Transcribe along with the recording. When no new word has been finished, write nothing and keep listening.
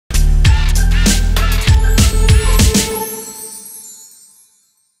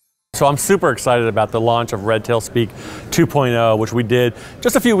So I'm super excited about the launch of Redtail Speak 2.0, which we did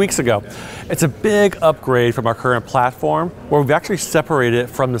just a few weeks ago. It's a big upgrade from our current platform, where we've actually separated it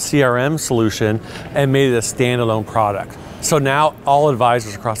from the CRM solution and made it a standalone product. So now all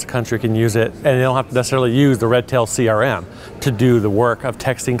advisors across the country can use it, and they don't have to necessarily use the Redtail CRM to do the work of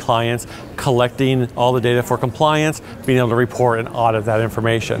texting clients, collecting all the data for compliance, being able to report and audit that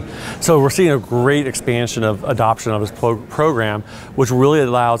information. So we're seeing a great expansion of adoption of this program, which really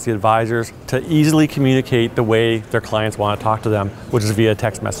allows the advisors to easily communicate the way their clients want to talk to them, which is via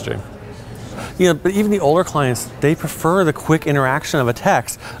text messaging. But even the older clients, they prefer the quick interaction of a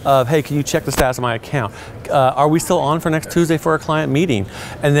text of, hey, can you check the status of my account? Are we still on for next Tuesday for a client meeting?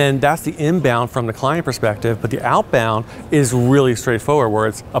 And then that's the inbound from the client perspective, but the outbound is really straightforward, where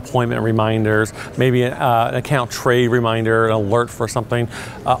it's appointment reminders, maybe an account trade reminder, an alert for something.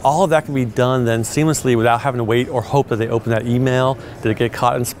 All of that can be done then seamlessly without having to wait or hope that they open that email. Did it get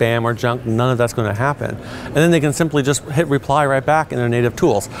caught in spam or junk? None of that's going to happen. And then they can simply just hit reply right back in their native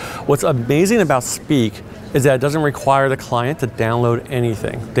tools. What's amazing about Speak is that it doesn't require the client to download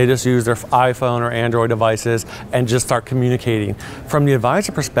anything. They just use their iPhone or Android devices and just start communicating. From the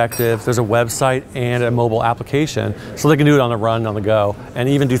advisor perspective, there's a website and a mobile application, so they can do it on the run, on the go, and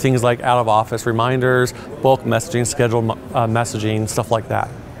even do things like out-of-office reminders, bulk messaging, scheduled messaging, stuff like that.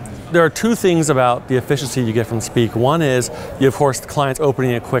 There are two things about the efficiency you get from Speak. One is, of course, the client's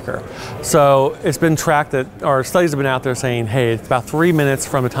opening it quicker. So it's been tracked that, or studies have been out there saying, hey, it's about 3 minutes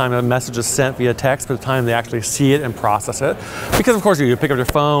from the time a message is sent via text to the time they actually see it and process it. Because of course you pick up your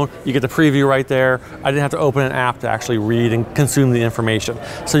phone, you get the preview right there. I didn't have to open an app to actually read and consume the information.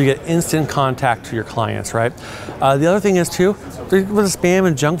 So you get instant contact to your clients, right? The other thing is too, with the spam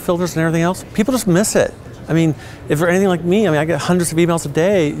and junk filters and everything else, people just miss it. I mean, if you're anything like me, I get hundreds of emails a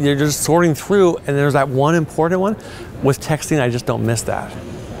day, you're just sorting through, and there's that one important one. With texting, I just don't miss that.